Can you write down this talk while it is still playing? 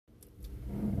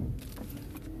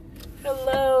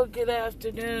Hello, good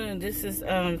afternoon. This is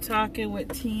talking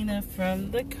with Tina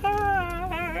from the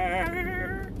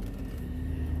car.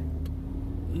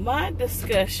 My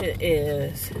discussion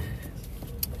is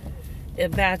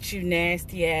about you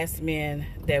nasty ass men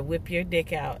that whip your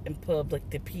dick out in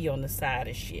public to pee on the side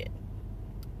of shit.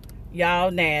 Y'all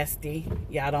nasty.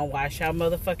 Y'all don't wash y'all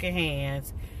motherfucking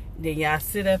hands. Then y'all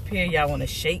sit up here, y'all want to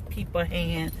shake people's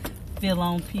hands, feel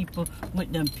on people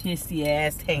with them pissy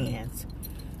ass hands.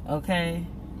 Okay?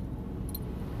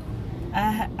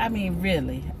 I mean,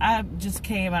 really. I just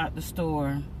came out the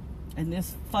store and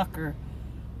this fucker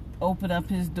opened up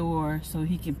his door so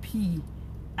he can pee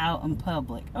out in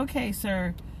public. Okay,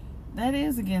 sir, that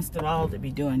is against the law to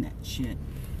be doing that shit.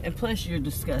 And plus, you're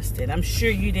disgusted. I'm sure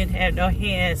you didn't have no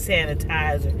hand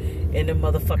sanitizer in the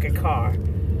motherfucking car.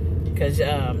 Because,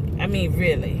 I mean,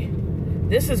 really.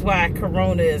 This is why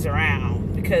Corona is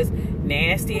around. Because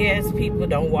nasty ass people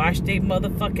don't wash their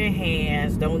motherfucking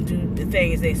hands, don't do the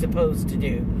things they supposed to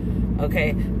do.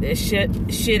 Okay? This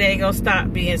shit ain't gonna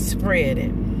stop being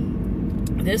spreaded.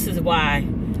 This is why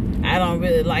I don't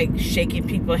really like shaking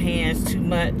people's hands too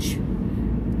much.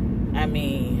 I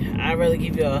mean, I'd rather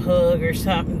give you a hug or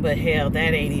something, but hell,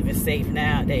 that ain't even safe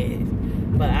nowadays.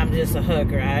 But I'm just a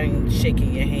hugger. I ain't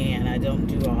shaking your hand. I don't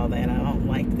do all that. I don't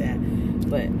like that.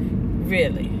 But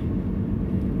really,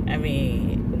 I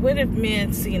mean, what if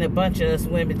men seen a bunch of us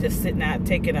women just sitting out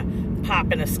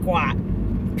popping a squat,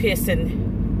 pissing,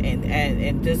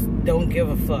 and just don't give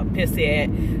a fuck, pissy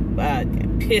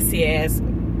ass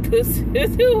pussy.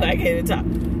 I can't even talk.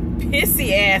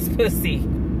 Pissy ass pussy.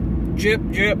 Drip,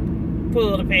 drip,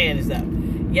 pull the panties up.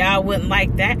 Y'all wouldn't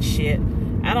like that shit.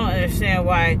 I don't understand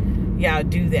why y'all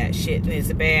do that shit. And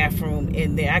there's a bathroom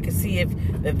in there. I can see if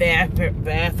the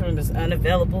bathroom is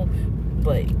unavailable,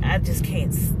 but I just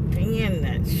can't stand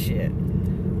that shit.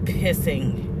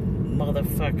 Pissing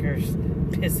motherfuckers.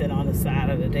 Pissing on the side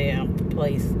of the damn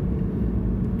place.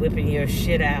 Whipping your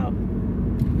shit out.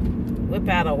 Whip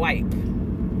out a wipe.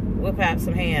 Whip out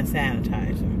some hand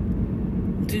sanitizer.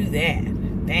 Do that.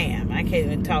 Damn, I can't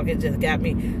even talk. It just got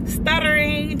me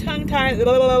stuttering, tongue-tied. I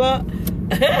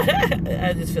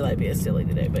just feel like being silly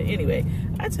today. But anyway,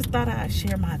 I just thought I'd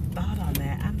share my thought on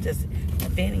that. I'm just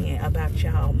venting about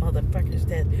y'all motherfuckers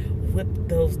that whip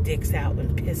those dicks out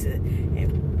and piss it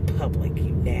in public,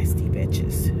 you nasty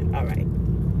bitches. All right.